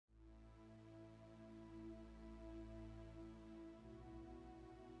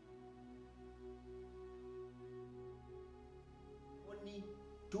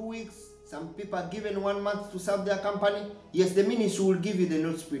2 weeks, some people are given 1 month to serve their company. Yes, the ministry will give you the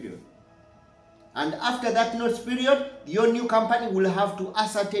notice period. And after that notice period, your new company will have to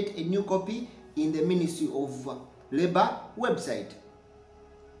ascertain a new copy in the Ministry of Labor website.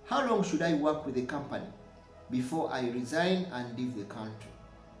 How long should I work with the company before I resign and leave the country?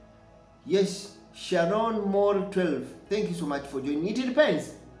 Yes, Sharon Moore 12, thank you so much for joining. It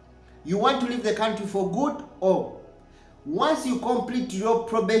depends. You want to leave the country for good, or once you complete your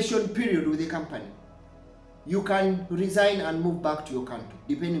probation period with the company, you can resign and move back to your country,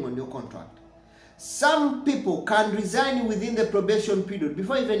 depending on your contract. Some people can resign within the probation period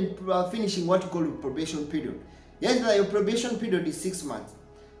before even finishing what you call the probation period. Yes, your probation period is 6 months.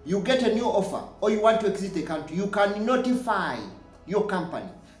 You get a new offer or you want to exit the country, you can notify your company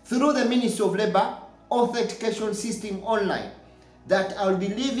through the Ministry of Labor authentication system online that I'll be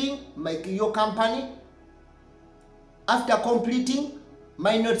leaving your company after completing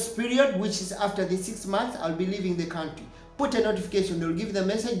my notice period, which is after the 6 months. I'll be leaving the country. Put a notification, they'll give the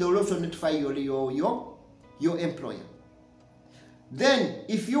message, they'll also notify your employer. Then,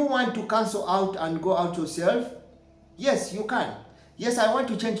 if you want to cancel out and go out yourself, yes, you can. Yes, I want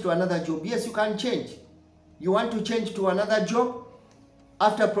to change to another job. Yes, you can change. You want to change to another job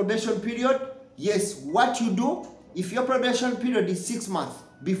after probation period? Yes, what you do, if your probation period is 6 months,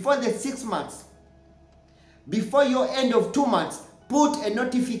 before the 6 months, before your end of 2 months, put a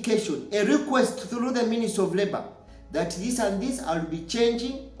notification, a request through the Ministry of Labor that this and this I'll be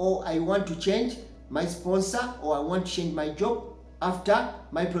changing, or I want to change my sponsor, or I want to change my job after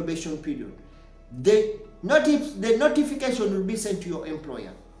my probation period. The notification will be sent to your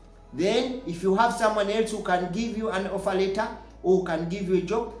employer. Then, if you have someone else who can give you an offer letter or can give you a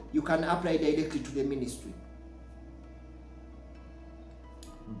job, you can apply directly to the ministry.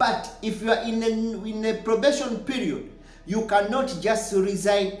 But if you are in a probation period, you cannot just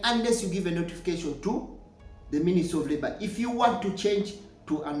resign unless you give a notification to the Ministry of Labor if you want to change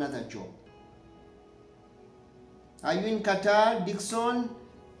to another job. Are you in Qatar, Dixon?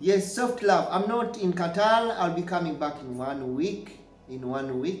 Yes, soft love. I'm not in Qatar. I'll be coming back in 1 week. In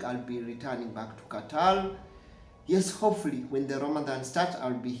 1 week, I'll be returning back to Qatar. Yes, hopefully, when the Ramadan starts,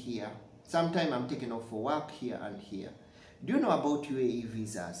 I'll be here. Sometime I'm taking off for work here and here. Do you know about UAE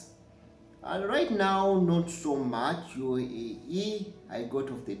visas? And right now, not so much UAE. I got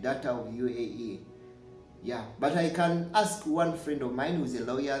off the data of UAE. Yeah, but I can ask one friend of mine who's a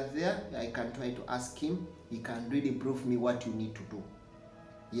lawyer there. I can try to ask him. He can really prove me what you need to do.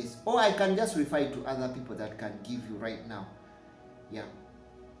 Yes, or I can just refer to other people that can give you right now. Yeah.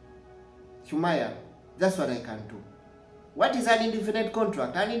 Shumaya, that's what I can do. What is an indefinite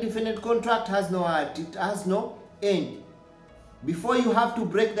contract? An indefinite contract has no end. Before you have to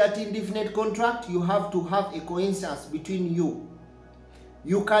break that indefinite contract, you have to have a coincidence between you.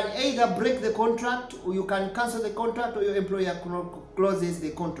 You can either break the contract, or you can cancel the contract, or your employer closes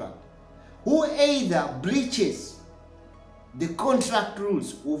the contract. Who either breaches the contract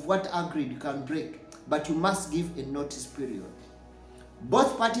rules of what agreed, you can break, but you must give a notice period.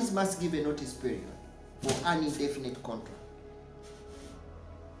 Both parties must give a notice period for an indefinite contract.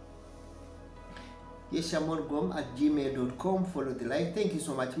 yeshamorgom@gmail.com. Follow the live. Thank you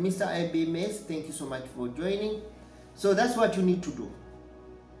so much. Mr. IBMS, thank you so much for joining. So that's what you need to do.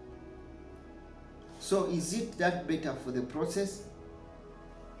 So is it that better for the process?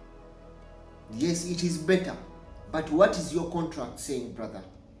 Yes, it is better. But what is your contract saying, brother?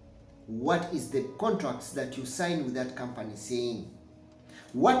 What is the contracts that you sign with that company saying?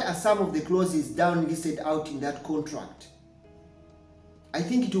 What are some of the clauses down listed out in that contract? I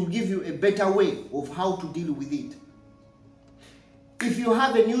think it will give you a better way of how to deal with it. If you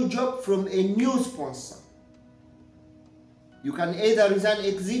have a new job from a new sponsor, you can either resign,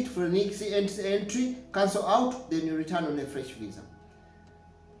 exit for an entry, cancel out, then you return on a fresh visa.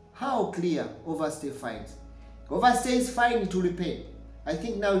 How clear overstay fines? Overstay is fine, it will be paid. I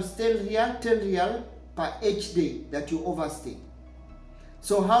think now it's 10 real per each day that you overstay.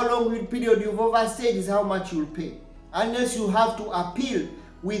 So how long will period you've overstayed is how much you'll pay. Unless you have to appeal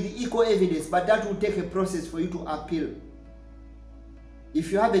with equal evidence, but that will take a process for you to appeal.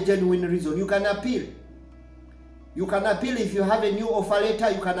 If you have a genuine reason, you can appeal. You can appeal if you have a new offer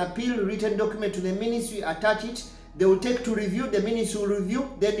letter, you can appeal written document to the ministry, attach it. They will take to review, the ministry will review,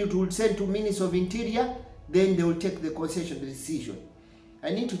 then it will send to Ministry of Interior, then they will take the concession decision.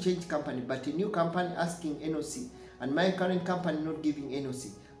 I need to change company, but a new company asking NOC, and my current company not giving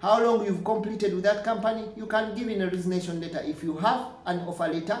NOC. How long you've completed with that company? You can give in a resignation letter. If you have an offer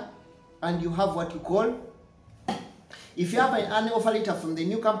letter and you have what you call, if you have an offer letter from the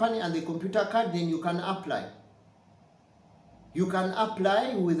new company and the computer card, then you can apply. You can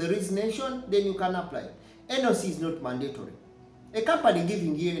apply with the resignation, then you can apply. NOC is not mandatory. A company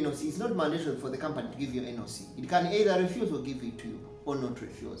giving you NOC is not mandatory for the company to give you NOC. It can either refuse or give it to you, or not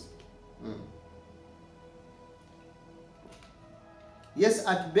refuse. Yes,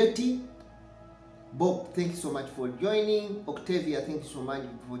 at Betty. Bob, thank you so much for joining. Octavia, thank you so much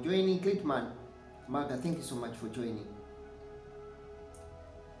for joining. Clitman, Marga, thank you so much for joining.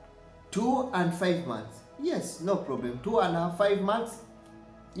 2 and 5 months. Yes, no problem. 2.5, 5 months.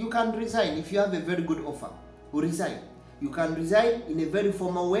 You can resign if you have a very good offer. Resign. You can resign in a very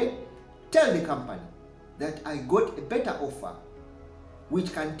formal way. Tell the company that I got a better offer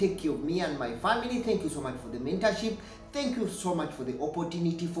which can take care of me and my family. Thank you so much for the mentorship. Thank you so much for the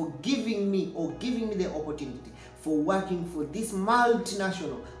opportunity, for giving me the opportunity for working for this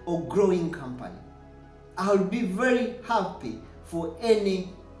multinational or growing company. I'll be very happy for any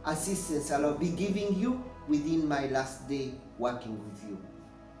assistance I'll be giving you within my last day working with you.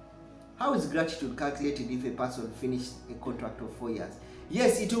 How is gratitude calculated if a person finished a contract of 4 years?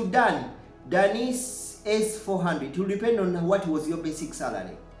 Yes, it will done. Danny's S400. It will depend on what was your basic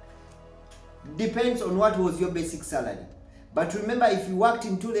salary. Depends on what was your basic salary. But remember, if you worked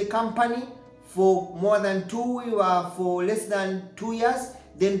into the company for more than for less than 2 years,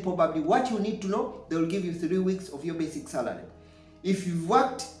 then probably what you need to know, they will give you 3 weeks of your basic salary. If you've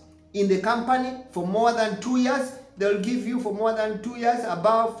worked in the company for more than 2 years, they'll give you for more than 2 years,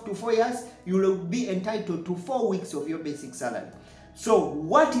 above to 4 years, you will be entitled to 4 weeks of your basic salary. So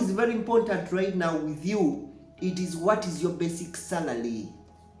what is very important right now with you, it is what is your basic salary.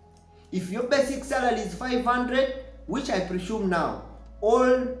 If your basic salary is 500, which I presume now,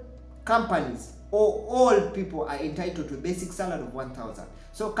 all companies or all people are entitled to a basic salary of 1,000.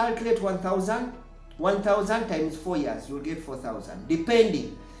 So calculate 1,000 times 4 years, you'll get 4,000,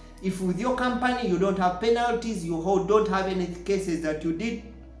 depending. If with your company you don't have penalties, you don't have any cases that you did,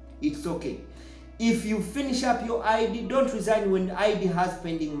 it's okay. If you finish up your ID, don't resign when ID has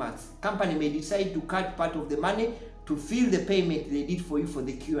pending marks. Company may decide to cut part of the money to fill the payment they did for you for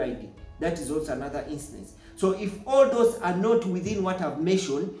the QID. That is also another instance. So if all those are not within what I've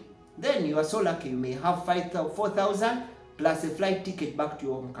mentioned, then you are so lucky you may have 4,000 plus a flight ticket back to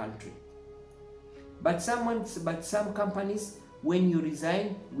your home country. But some companies, when you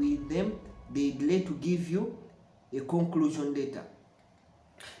resign with them, they delay to give you a conclusion letter.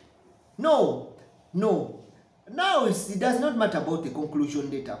 No. Now it does not matter about the conclusion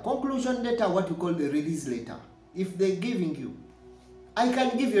letter. Conclusion letter, what we call the release letter. If they're giving you, I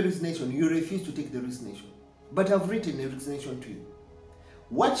can give you a resignation, you refuse to take the resignation, but I've written a resignation to you.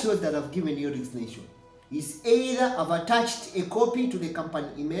 What shows that I've given you a resignation is either I've attached a copy to the company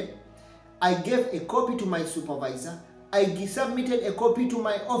email, I gave a copy to my supervisor, I submitted a copy to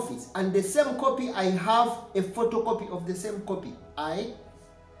my office, and the same copy, I have a photocopy of the same copy I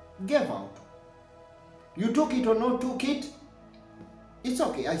gave out. You took it or not took it, it's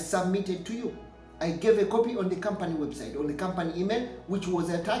okay, I submitted to you. I gave a copy on the company website, on the company email, which was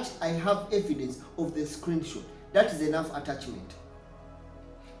attached. I have evidence of the screenshot. That is enough attachment.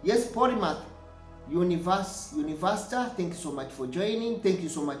 Yes, Polymath, Universita, thank you so much for joining. Thank you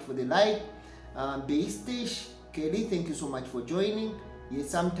so much for the like. Beistesh, Kelly, thank you so much for joining. Yes,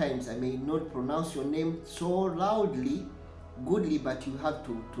 sometimes I may not pronounce your name so loudly, goodly, but you have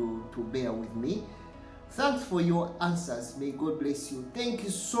to bear with me. Thanks for your answers. May God bless you. Thank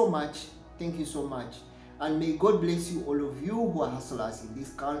you so much. Thank you so much. And may God bless you, all of you who are hustlers in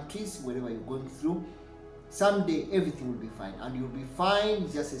these countries, wherever you're going through. Someday everything will be fine, and you'll be fine.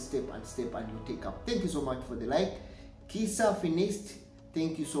 It's just a step and you take up. Thank you so much for the like. Kisa finished.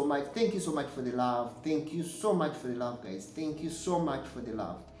 Thank you so much. Thank you so much for the love. Thank you so much for the love, guys. Thank you so much for the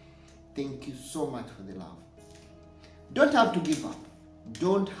love. Thank you so much for the love. Don't have to give up.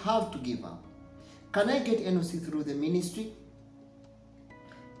 Don't have to give up. Can I get NOC through the ministry?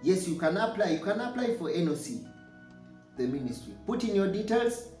 Yes, you can apply. You can apply for NOC, the ministry. Put in your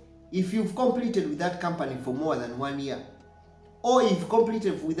details. If you've completed with that company for more than 1 year, or if you've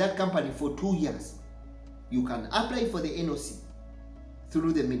completed with that company for 2 years, you can apply for the NOC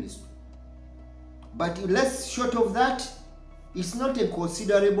through the ministry. But less short of that, it's not a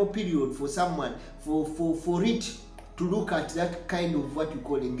considerable period for someone, for it to look at that kind of what you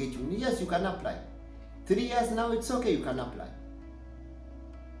call engagement. Yes, you can apply. 3 years now, it's okay, you can apply.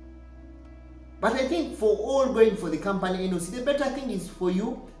 But I think for all going for the company NOC, the better thing is for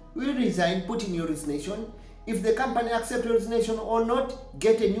you, will resign, put in your resignation. If the company accepts your resignation or not,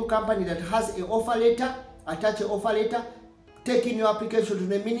 get a new company that has an offer letter, attach an offer letter, take in your application to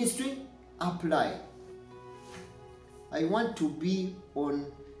the ministry, apply. I want to be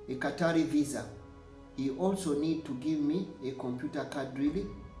on a Qatari visa. he also need to give me a computer card, really.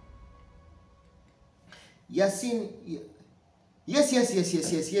 Yasin, yes,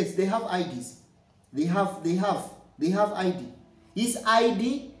 they have IDs. They have ID. His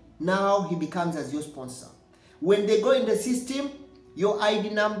ID, now he becomes as your sponsor. When they go in the system, your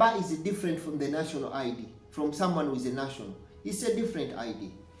ID number is different from the national ID, from someone who is a national. It's a different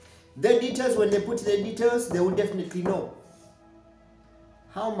ID. The details, when they put the details, they will definitely know.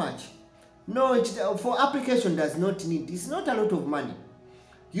 How much? No, for application does not need, it's not a lot of money.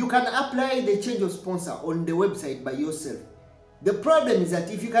 You can apply the change of sponsor on the website by yourself. The problem is that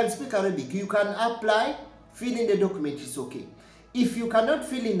if you can speak Arabic, you can apply, fill in the document, it's okay. If you cannot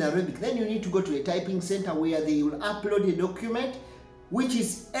fill in Arabic, then you need to go to a typing center where they will upload a document, which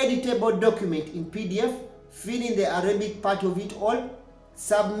is editable document in PDF, fill in the Arabic part of it all,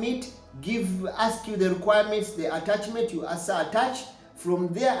 submit, ask you the requirements, the attachment, you attach.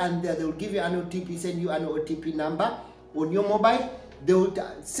 From there and there, they will give you an OTP, send you an OTP number on your mobile. They will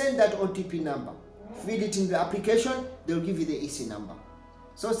send that OTP number, fill it in the application, they will give you the EC number.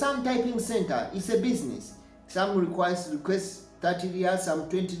 So some typing center is a business. Some request 30 riyal, some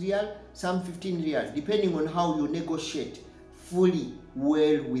 20 riyal, some 15 riyal, depending on how you negotiate fully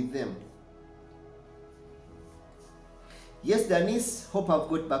well with them. Yes, Denise, hope I've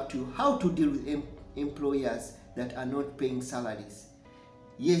got back to you. How to deal with employers that are not paying salaries.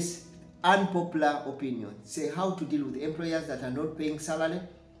 Yes, unpopular opinion. Say how to deal with employers that are not paying salary.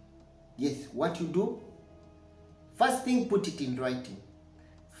 Yes, what you do? First thing, put it in writing.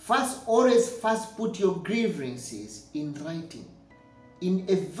 Always put your grievances in writing, in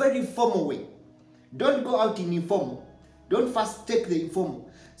a very formal way. Don't go out in informal. Don't first take the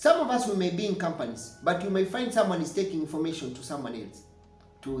informal. Some of us, we may be in companies, but you may find someone is taking information to someone else,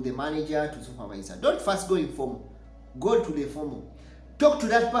 to the manager, to supervisor. Don't first go informal. Go to the formal. Talk to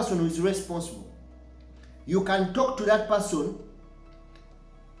that person who is responsible. You can talk to that person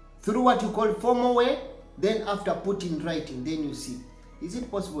through what you call formal way, then after put in writing, then you see, is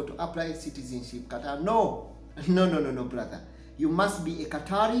it possible to apply citizenship Qatar? No, brother. You must be a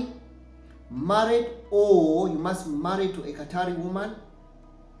Qatari, married, or you must be married to a Qatari woman,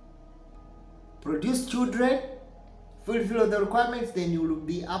 produce children, fulfill the requirements, then you will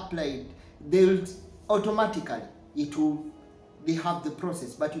be applied. They will automatically, they have the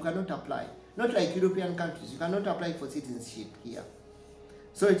process, but you cannot apply. Not like European countries, you cannot apply for citizenship here.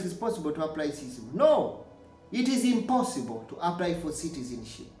 So it is possible to apply citizenship. No, it is impossible to apply for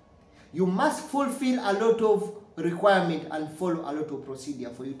citizenship. You must fulfill a lot of requirement and follow a lot of procedure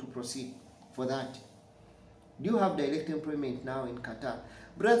for you to proceed for that. Do you have direct employment now in Qatar?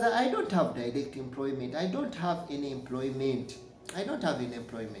 Brother, I don't have direct employment. I don't have any employment. I don't have any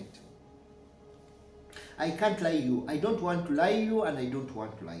employment. I can't lie you. I don't want to lie you, and I don't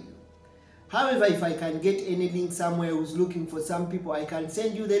want to lie you. However, if I can get any link somewhere who's looking for some people, I can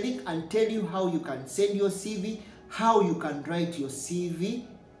send you the link and tell you how you can send your CV, how you can write your CV.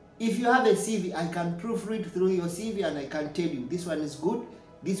 If you have a CV, I can proofread through your CV and I can tell you this one is good,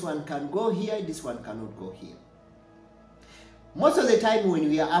 this one can go here, this one cannot go here. Most of the time when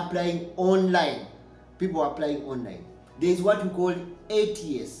we are applying online, people are applying online, there is what we call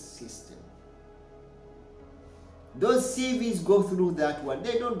ATS system. Those CVs go through that one.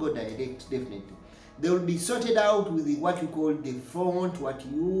 They don't go direct, definitely. They will be sorted out with what you call the font, what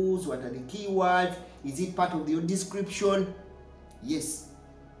you use, what are the keywords, is it part of your description? Yes.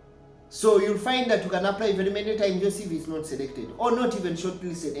 So you'll find that you can apply very many times, your CV is not selected or not even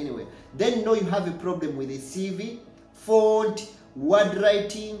shortlisted anyway. Then know you have a problem with the CV, font, word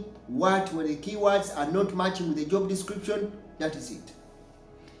writing, where the keywords are not matching with the job description. That is it.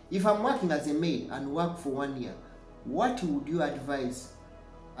 If I'm working as a maid and work for 1 year, what would you advise?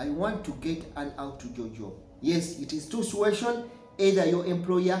 I want to get an out-to-door job. Yes, it is two situations. Either your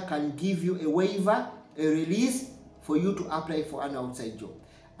employer can give you a waiver, a release for you to apply for an outside job.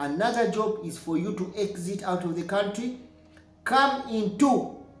 Another job is for you to exit out of the country,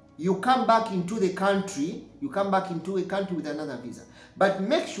 you come back into the country, you come back into a country with another visa. But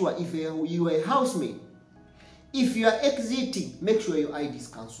make sure if you are a housemaid, if you are exiting, make sure your ID is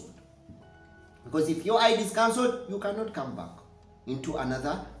cancelled. Because if your ID is cancelled, you cannot come back into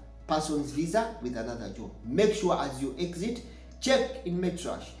another person's visa with another job. Make sure as you exit, check in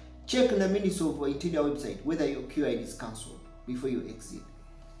Metrash, check in the Ministry of Interior website whether your QID is cancelled before you exit.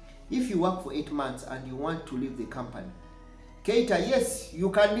 If you work for 8 months and you want to leave the company, Keita, yes, you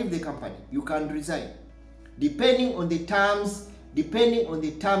can leave the company, you can resign. Depending on the terms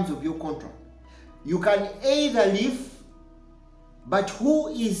of your contract. You can either leave, but who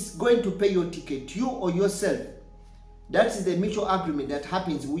is going to pay your ticket, you or yourself? That is the mutual agreement that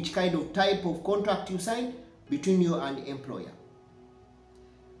happens, which kind of type of contract you sign between you and the employer.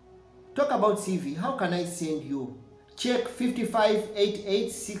 Talk about CV. How can I send you? Check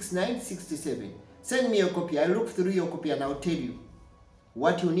 55886967. Send me a copy. I'll look through your copy and I'll tell you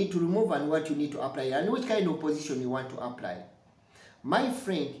what you need to remove and what you need to apply and which kind of position you want to apply. My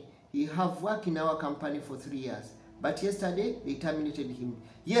friend, he have worked in our company for 3 years, but yesterday they terminated him.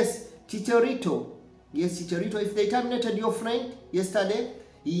 Yes, Chicharito. Yes, Chicharito, if they terminated your friend yesterday,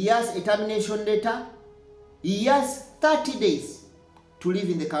 he has a termination letter. He has 30 days to live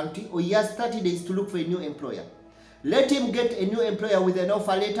in the country, or he has 30 days to look for a new employer. Let him get a new employer with an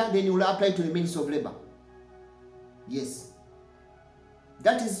offer letter, then he will apply to the Ministry of Labor. Yes.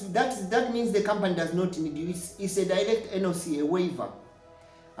 That means the company does not need you. It's a direct NOC, a waiver.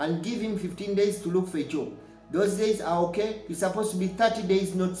 And give him 15 days to look for a job. Those days are okay. It's supposed to be 30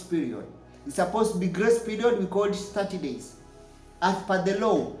 days notice period. It's supposed to be grace period, we call it 30 days. As per the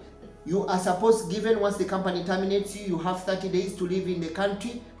law, you are supposed, given once the company terminates you, you have 30 days to live in the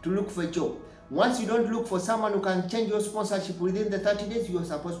country to look for a job. Once you don't look for someone who can change your sponsorship within the 30 days, you are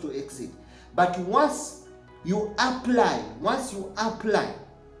supposed to exit. But once you apply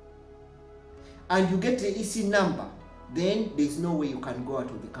and you get the EC number, then there's no way you can go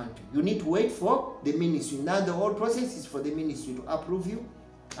out of the country. You need to wait for the ministry. Now the whole process is for the ministry to approve you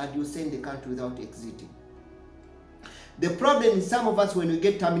and you stay in the country without exiting. The problem is some of us, when we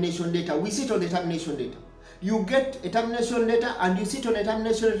get termination letter, we sit on the termination letter. You get a termination letter and you sit on a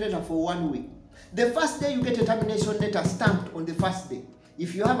termination letter for 1 week. The first day you get a termination letter stamped on the first day.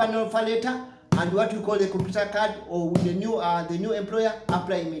 If you have an offer letter and what we call the computer card or the new employer,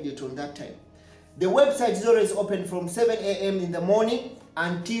 apply immediately on that time. The website is always open from 7 a.m. in the morning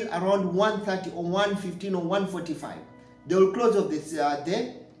until around 1:30 or 1:15 or 1:45. They will close off this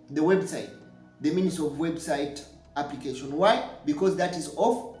the website, the Ministry of Website application. Why? Because that is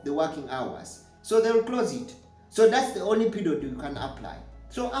off the working hours. So they will close it. So that's the only period you can apply.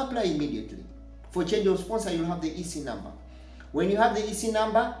 So apply immediately. For change of sponsor, you'll have the EC number. When you have the EC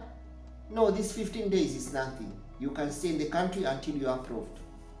number, no, this 15 days is nothing. You can stay in the country until you are approved.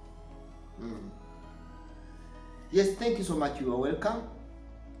 Yes, thank you so much. You are welcome.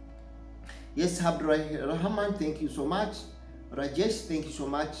 Yes, Abdurrahman, thank you so much. Rajesh, thank you so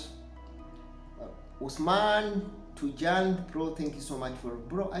much. Usman Tujan Pro, thank you so much for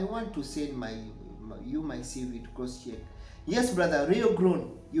bro. I want to send my CV to cross check. Yes, brother, Rio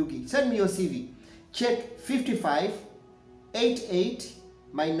Grown Yugi, send me your CV. Check 5588,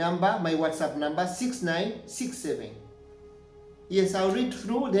 my number, my WhatsApp number 6967. Yes, I'll read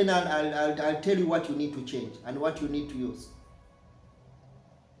through, then I'll tell you what you need to change and what you need to use.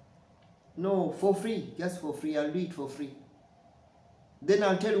 No, for free, just for free. I'll do it for free. Then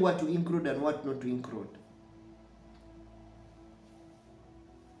I'll tell you what to include and what not to include.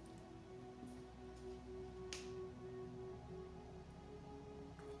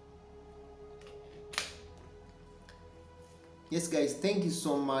 Yes, guys, thank you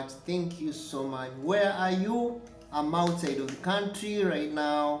so much. Thank you so much. Where are you? I'm outside of the country right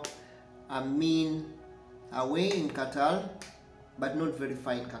now. I'm away in Qatar, but not very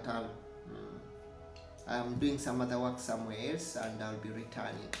far in Qatar. I'm doing some other work somewhere else and I'll be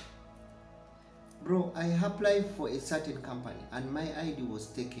returning. Bro, I applied for a certain company and my ID was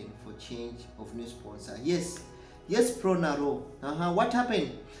taken for change of new sponsor. Yes, Pronaro. What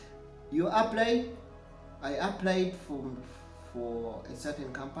happened? You applied? I applied for a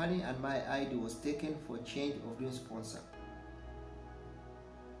certain company and my ID was taken for change of new sponsor.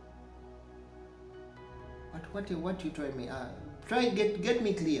 What you try me? Get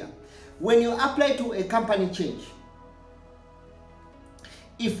me clear. When you apply to a company change,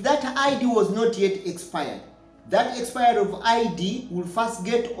 if that ID was not yet expired, that expired of ID will first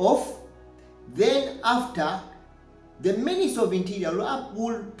get off. Then after, the Ministry of Interior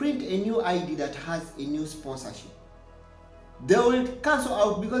will print a new ID that has a new sponsorship. They will cancel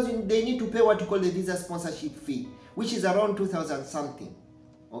out because they need to pay what you call the visa sponsorship fee, which is around 2,000 something,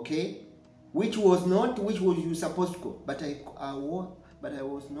 okay? Which was you supposed to go, but I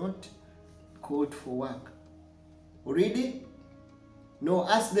was not called for work. Already? No,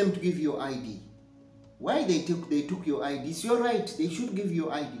 ask them to give you your ID. Why they took your ID? It's your right. They should give you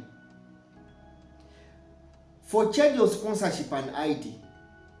your ID. For change of sponsorship and ID,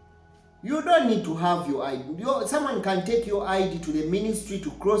 you don't need to have your ID. Someone can take your ID to the ministry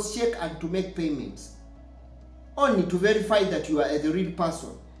to cross-check and to make payments, only to verify that you are the real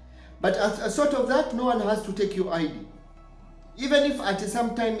person. But as a sort of that, no one has to take your ID. Even if at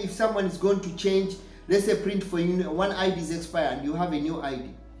some time, if someone is going to change, let's say print for you, one ID is expired and you have a new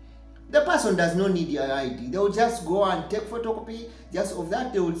ID. The person does not need your ID. They will just go and take photocopy. Just of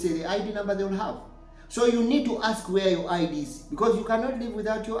that, they will say the ID number they will have. So you need to ask where your ID is, because you cannot live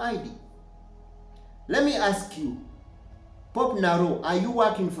without your ID. Let me ask you, Pop Naro, are you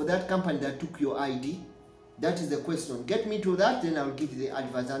working for that company that took your ID? That is the question. Get me to that, then I'll give you the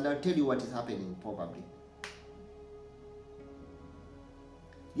advice and I'll tell you what is happening probably.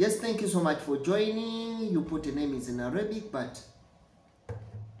 Yes, thank you so much for joining. You put the name is in Arabic, but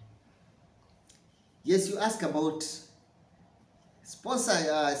yes, you ask about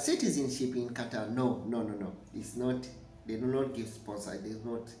sponsor citizenship in Qatar. No. It's not. They do not give sponsor. They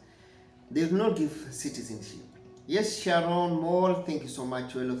do not give citizenship. Yes, Sharon Moll, thank you so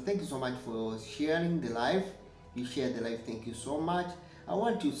much. Well, thank you so much for sharing the live. You shared the live. Thank you so much. I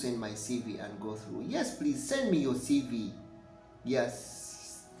want you to send my CV and go through. Yes, please send me your CV.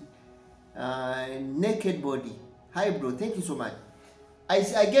 Yes. Naked body. Hi, bro. Thank you so much.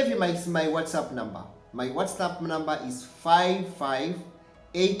 I gave you my WhatsApp number. My WhatsApp number is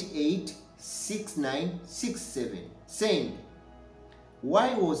 55886967. Saying,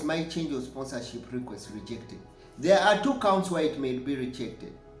 why was my change of sponsorship request rejected? There are two counts why it may be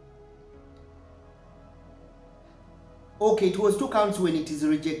rejected. Okay, it was two counts when it is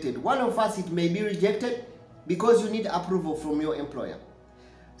rejected. One of us, it may be rejected because you need approval from your employer.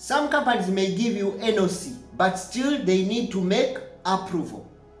 Some companies may give you NOC, but still they need to make approval.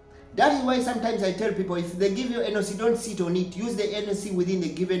 That is why sometimes I tell people, if they give you NOC, don't sit on it. Use the NOC within the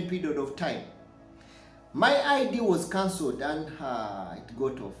given period of time. My ID was cancelled and it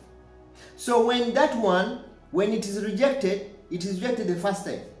got off. So when that one, when it is rejected the first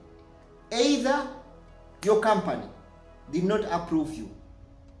time. Either your company did not approve you.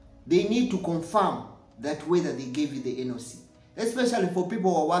 They need to confirm that whether they gave you the NOC. Especially for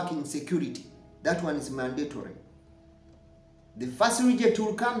people who are working in security. That one is mandatory. The first reject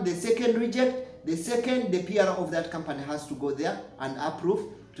will come, the second reject, the PR of that company has to go there and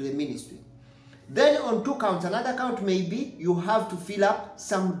approve to the ministry. Then on two counts, another count may be you have to fill up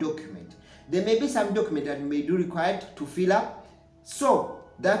some document. There may be some document that may be required to fill up so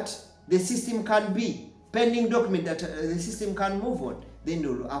that the system can be pending document that the system can move on. Then they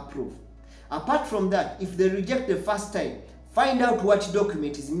will approve. Apart from that, if they reject the first time, find out what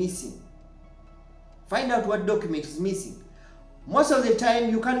document is missing. Find out what document is missing. Most of the time,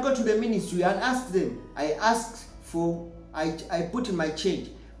 you can go to the ministry and ask them. I put in my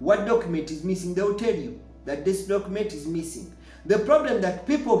change. What document is missing? They will tell you that this document is missing. The problem that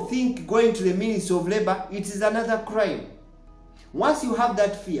people think going to the Ministry of Labor, it is another crime. Once you have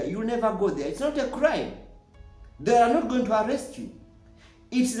that fear, you never go there. It's not a crime. They are not going to arrest you.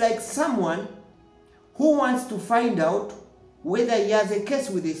 It's like someone who wants to find out whether he has a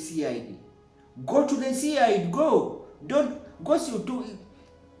case with the CID. Go to the CID, go. Don't go to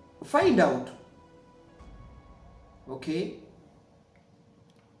find out. Okay?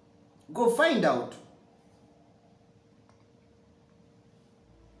 Go find out.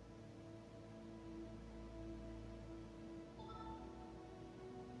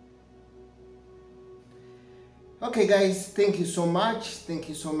 Okay guys, thank you so much. Thank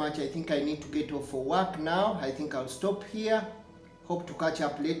you so much. I think I need to get off for work now. I think I'll stop here. Hope to catch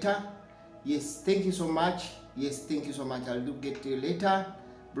up later. Yes, thank you so much. Yes, thank you so much. I'll get to you later.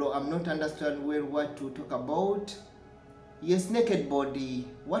 Bro, I'm not understanding well what to talk about. Yes, naked body.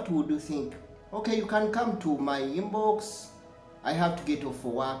 What would you think? Okay, you can come to my inbox. I have to get off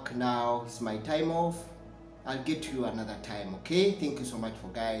for work now. It's my time off. I'll get to you another time, okay? Thank you so much for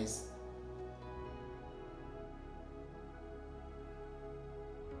guys.